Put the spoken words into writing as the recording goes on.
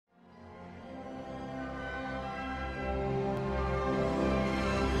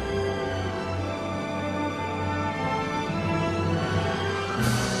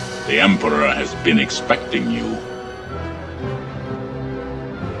The Emperor has been expecting you.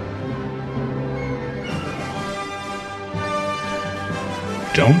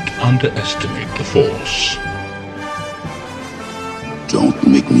 Don't underestimate the Force. Don't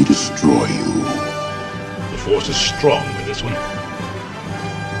make me destroy you. The Force is strong with this one.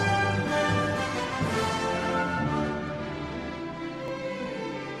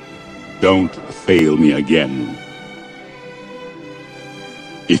 Don't fail me again.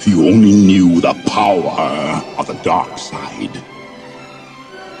 If you only knew the power of the dark side.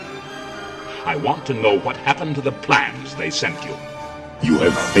 I want to know what happened to the plans they sent you. You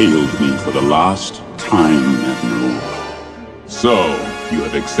have failed me for the last time, Admiral. So, you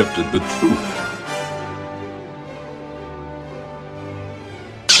have accepted the truth.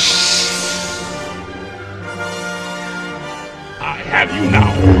 I have you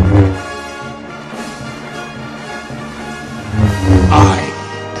now. I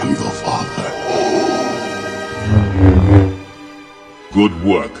am your father. Good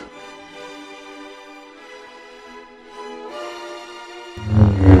work.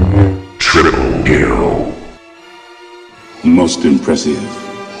 Triple kill. Most impressive.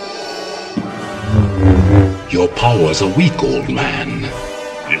 Your powers are weak, old man.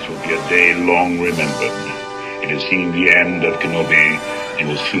 This will be a day long remembered. It has seen the end of Kenobi. It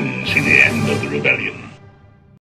will soon see the end of the rebellion.